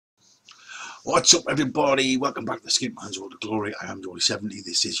What's up, everybody? Welcome back to the Skint Man's World of Glory. I am Joey70.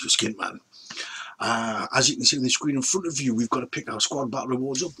 This is your Skint Man. As you can see on the screen in front of you, we've got to pick our squad battle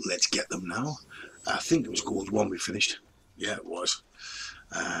rewards up. Let's get them now. I think it was Gold 1 we finished. Yeah, it was.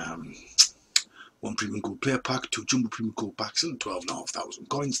 1 Premium Gold Player Pack, 2 Jumbo Premium Gold Packs, and 12,500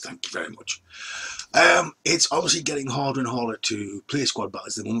 coins. Thank you very much. It's obviously getting harder and harder to play squad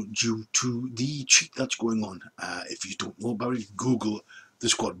battles at the moment due to the cheat that's going on. If you don't know about it, Google the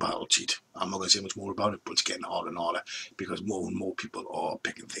squad battle cheat. I'm not going to say much more about it, but it's getting harder and harder because more and more people are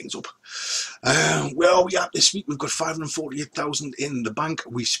picking things up. Where are we at this week? We've got 548,000 in the bank.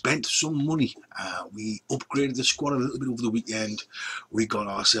 We spent some money. We upgraded the squad a little bit over the weekend. We got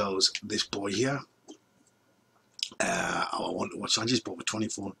ourselves this boy here. I want to watch Sanchez, bought for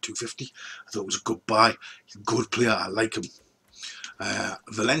 24,250. I thought it was a good buy. Good player. I like him.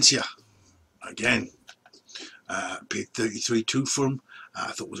 Valencia, again, paid 33.2 for him.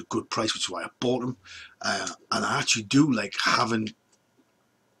 I thought it was a good price, which is why I bought him. And I actually do like having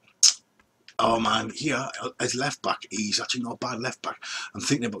our man here as left back. He's actually not a bad left back. I'm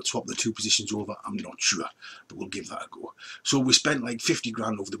thinking about swapping the two positions over. I'm not sure, but we'll give that a go. So we spent like 50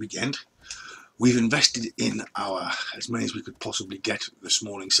 grand over the weekend. We've invested in our, as many as we could possibly get this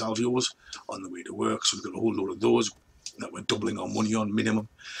morning, Salvios on the way to work. So we've got a whole load of those that we're doubling our money on minimum.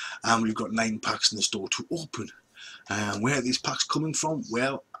 And we've got 9 packs in the store to open. Where are these packs coming from?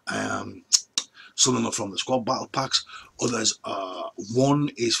 Well, some of them are from the squad battle packs. Others are, one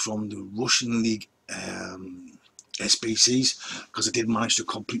is from the Russian League SBCs, because I did manage to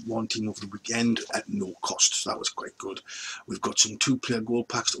complete one team over the weekend at no cost, so that was quite good. We've got some 2-player gold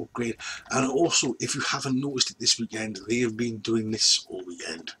packs to upgrade, and also, if you haven't noticed it this weekend, they have been doing this all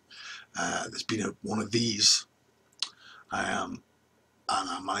weekend. There's been one of these, and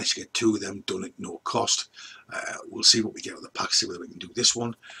I managed to get 2 of them done at no cost. We'll see what we get with the pack, see whether we can do this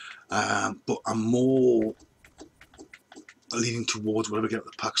one, but I'm more leaning towards whatever we get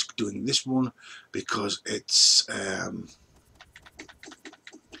with the packs doing this one, because it's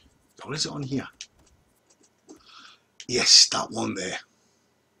what is it on here? Yes, that one there.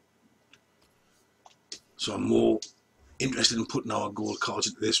 So I'm more interested in putting our gold cards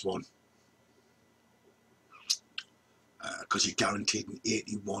into this one, because you're guaranteed an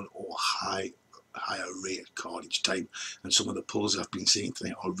 81 or higher rated card each time, and some of the pulls I've been seeing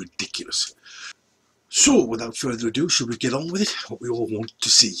today are ridiculous. So without further ado, should we get on with it? What we all want to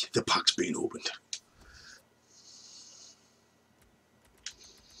see, the packs being opened.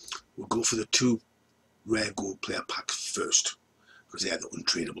 We'll go for the 2 rare gold player packs first, because they're the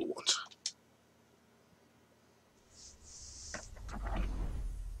untradeable ones.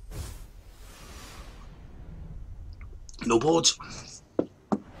 No boards.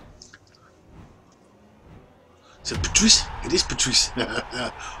 Is it Patrice? It is Patrice.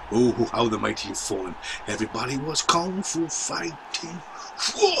 Oh, how the mighty have fallen. Everybody was kung fu fighting.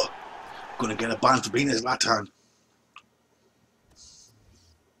 Whoa! Gonna get a ban for being a Zlatan.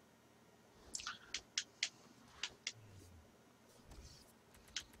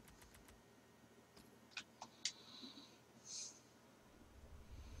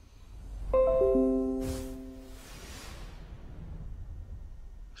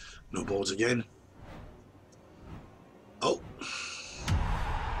 No boards again. Oh,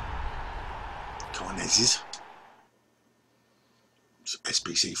 Carnez's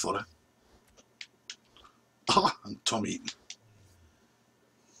SPC fodder. Ah, and Tom Eaton.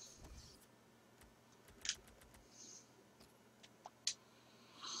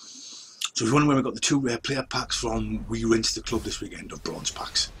 So if you're wondering where we got the 2 rare player packs from, we rinsed the club this weekend of bronze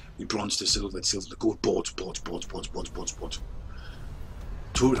packs. We bronze to silver, and silver to gold. Boards.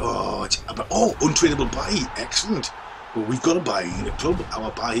 Oh, untradeable buy. Excellent. Well, we've got a buy in the club.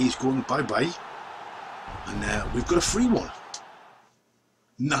 Our buy is going bye-bye. And we've got a free one.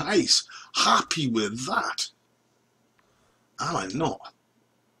 Nice. Happy with that. Am I not?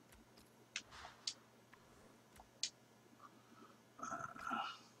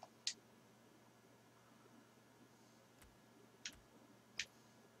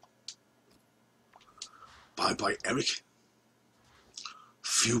 Bye-bye, Eric.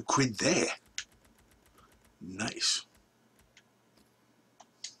 Few quid there. Nice.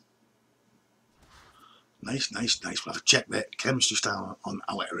 Nice. We'll have to check that chemistry style on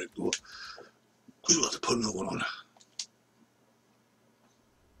our Eric though. We'll have to put another one on.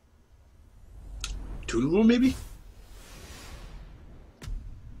 2 in a row maybe?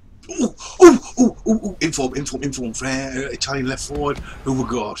 Oh, inform, Italian left forward, who we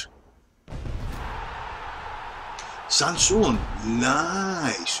got? Sanson,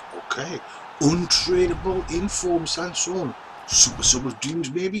 nice, okay. Untradeable inform Sanson. Super Sub of Dooms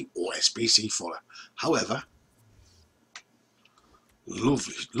maybe, or SBC fodder. However,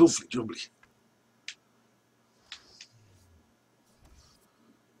 lovely, lovely, lovely.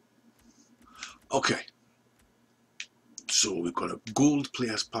 Okay, so we've got a gold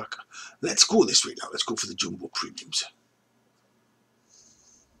players pack. Let's go this way now. Let's go for the jumbo premiums.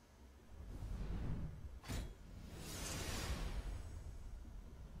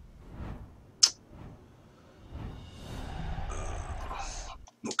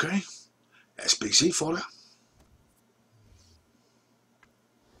 Okay, SBC fodder.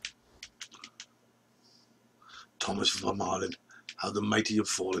 Thomas Vermaelen, how the mighty have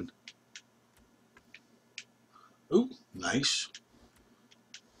fallen. Oh, nice.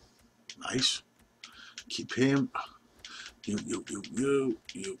 Nice. Keep him. You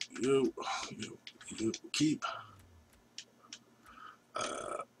keep.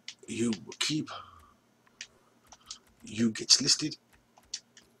 You keep. You gets listed.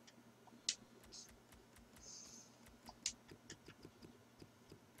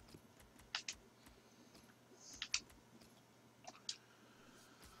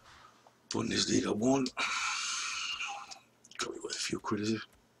 Bundesliga 1. Got me worth a few quid, is it?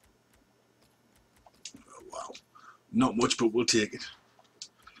 Oh, wow. Not much, but we'll take it.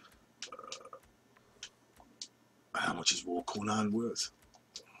 How much is War Conan worth?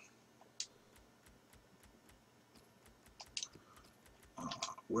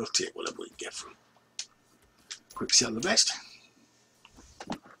 We'll take whatever we can get from. Quick sell the best.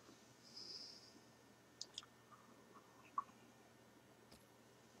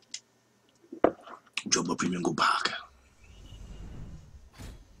 Jumbo premium, go back.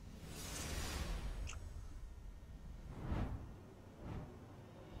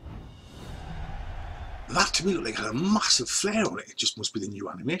 That to me looked like it had a massive flare on it. It just must be the new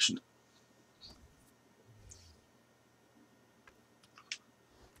animation.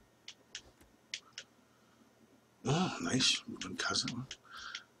 Oh, nice. Ruben Kazan.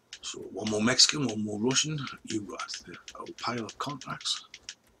 So one more Mexican, one more Russian. You got the old pile of contracts.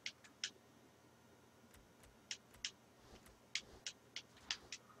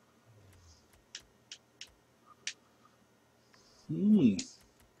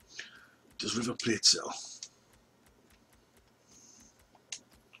 Does River Plate sell?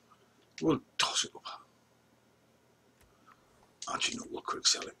 We'll toss it up. Actually, no, we'll quick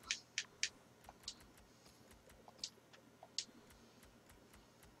sell it.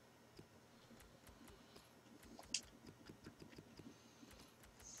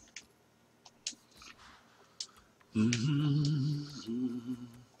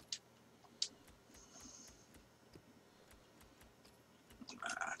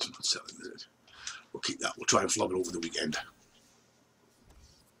 It's not selling, is it? We'll keep that. We'll try and flog it over the weekend.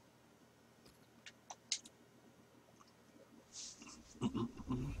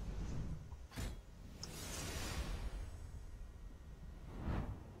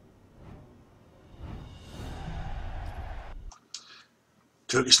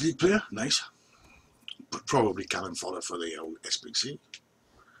 Turkish League player, nice. But probably cannon fodder for the old SBC.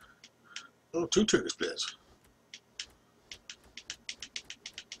 Oh, 2 Turkish players.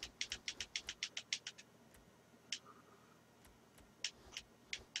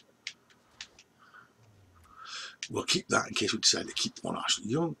 We'll keep that in case we decide to keep one Ashley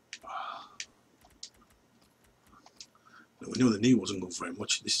Young. Now, we know the knee wasn't going very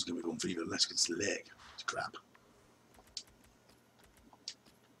much. This is going to be going for even less because it's the leg. It's crap.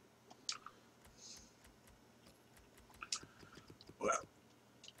 Well,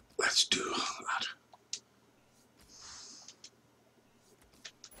 let's do that.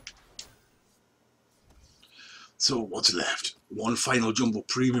 So what's left? One final jumbo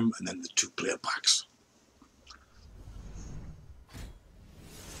premium and then the 2 player packs.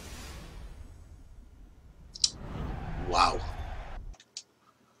 Wow.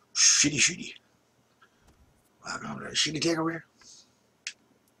 Shitty. Shitty takeaway.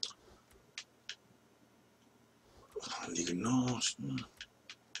 Liga North.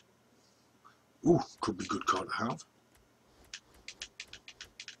 Ooh, could be a good card to have.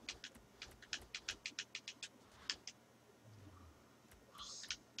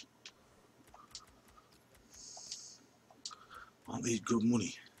 Aren't these good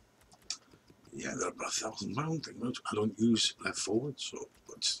money? Yeah, they're about £1,000. I don't use left forward, so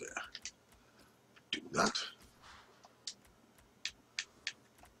let's do that.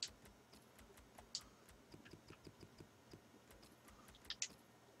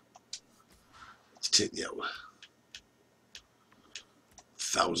 Let's take the hour.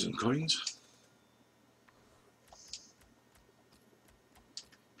 1,000 coins.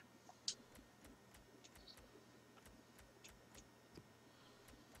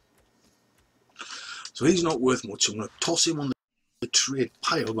 So he's not worth much. So I'm going to toss him on the trade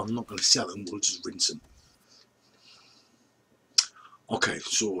pile, but I'm not going to sell him. We'll just rinse him. Okay,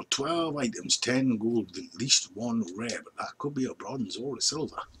 so 12 items, 10 gold, at least 1 rare, but that could be a bronze or a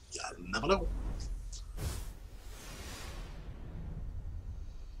silver. You'll never know.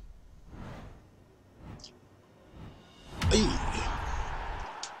 Hey,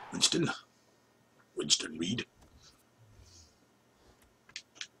 Winston Reed.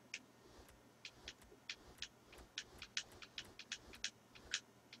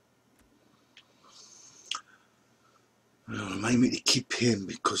 Remind me to keep him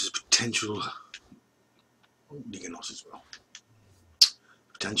because his potential Liganos as well.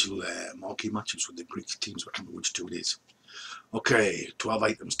 Potential marquee matchups with the Greek teams, I can't remember which two it is. Okay, 12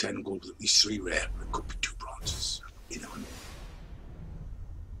 items, 10 gold with at least 3 rare, but it could be 2 bronzes. You never know.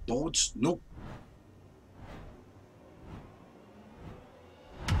 Boards? No.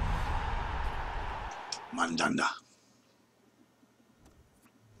 Mandanda.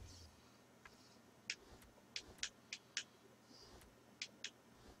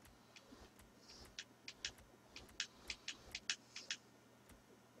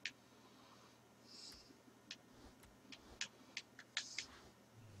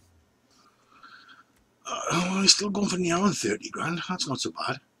 He's still going for near on 30 grand. That's not so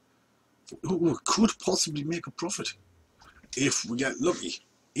bad. We could possibly make a profit if we get lucky.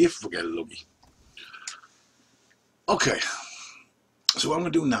 Okay. So what I'm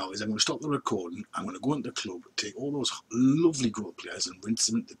going to do now is I'm going to stop the recording. I'm going to go into the club, take all those lovely gold players and rinse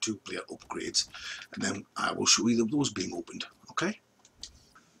them into 2-player upgrades, and then I will show you those being opened. Okay.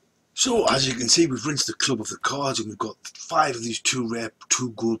 So as you can see, we've rinsed the club of the cards, and we've got 5 of these 2 rare,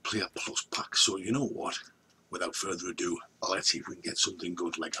 2 gold player plus packs. So you know what? Without further ado, let's see if we can get something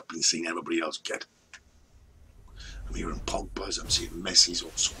good like I've been seeing everybody else get. I'm hearing Pogba's, I'm seeing Messi's,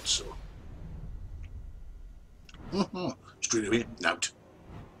 all sorts. So straight away, out.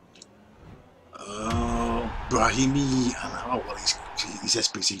 Brahimi, and oh well, he's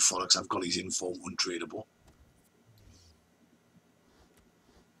SPC Forex. I've got his info untradeable.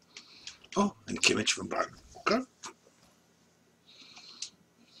 Oh, and Kimmich from Brighton. Okay.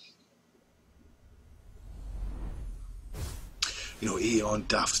 You know, Eon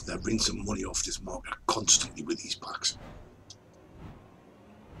Daft, they're rinsing money off this market constantly with these packs.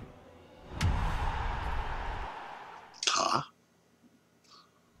 Tar,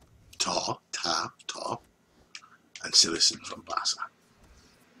 and Citizen from Barca.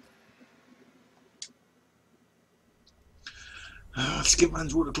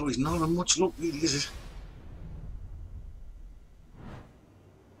 Skipman's Water Glory's not having much luck, really, is it?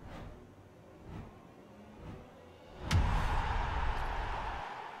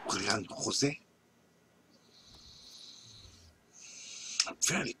 William Jose. I'm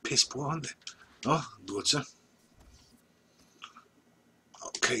fairly piss poor, aren't they? Oh, good, sir.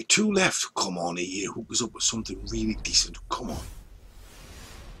 Okay, 2 left. Come on, here. Hook us up with something really decent. Come on.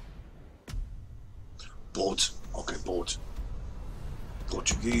 Boards. Okay, boards.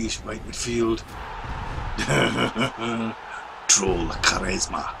 Portuguese, right midfield. Troll,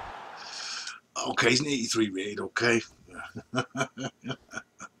 charisma. Okay, he's an 83 rated, okay.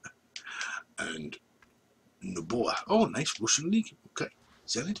 And Noboa. Oh, nice Russian league. Okay,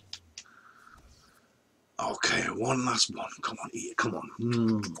 Zenit. Okay, one last one. Come on, E. Come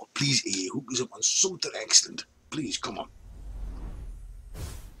on. Please, E. Hook us up on something excellent. Please, come on.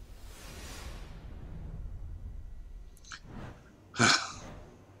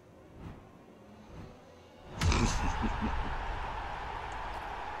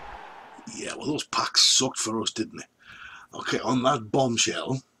 Yeah, well, those packs sucked for us, didn't they? Okay, on that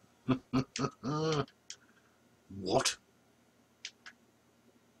bombshell. What?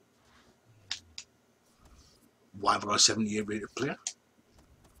 Why would I 78 rated player?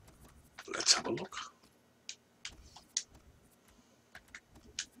 Let's have a look.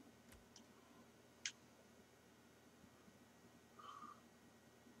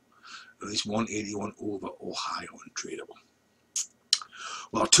 At least 181 over or high untradeable.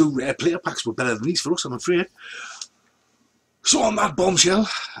 Well, 2 rare player packs were better than these for us, I'm afraid. So on that bombshell,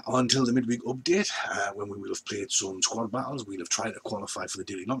 until the midweek update, when we will have played some squad battles, we'll have tried to qualify for the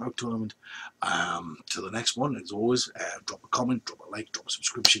daily knockout tournament. Till the next one, as always, drop a comment, drop a like, drop a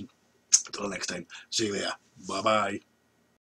subscription. Until the next time, see you later. Bye bye.